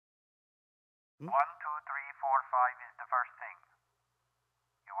1, 2, 3, 4, 5 is the first thing.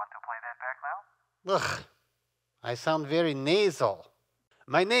 You want to play that back now? Ugh, I sound very nasal.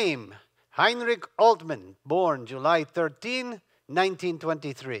 My name, Heinrich Altman, born July 13,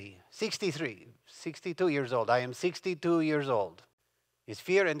 1923. 62 years old. I am 62 years old. His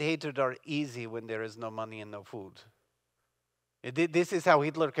fear and hatred are easy when there is no money and no food. This is how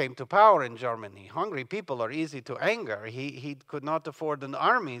Hitler came to power in Germany. Hungry people are easy to anger. He could not afford an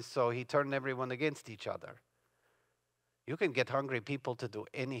army, so he turned everyone against each other. You can get hungry people to do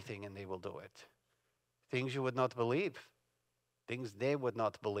anything and they will do it. Things you would not believe. Things they would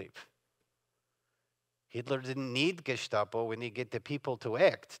not believe. Hitler didn't need Gestapo when he get the people to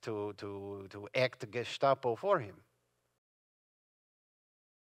act, to act Gestapo for him.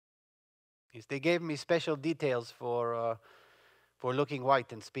 They gave me special details for looking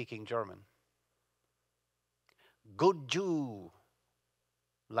white and speaking German. Good Jew,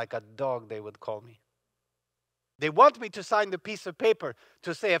 like a dog they would call me. They want me to sign the piece of paper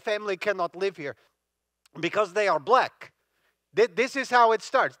to say a family cannot live here because they are black. This is how it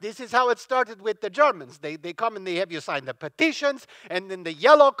starts. This is how it started with the Germans. They come and they have you sign the petitions, and then the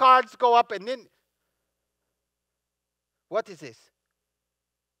yellow cards go up, and then... What is this?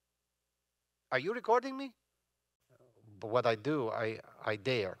 Are you recording me? But what I do, I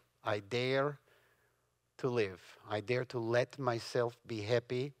dare. I dare to live. I dare to let myself be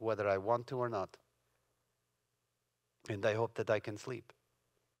happy whether I want to or not. And I hope that I can sleep.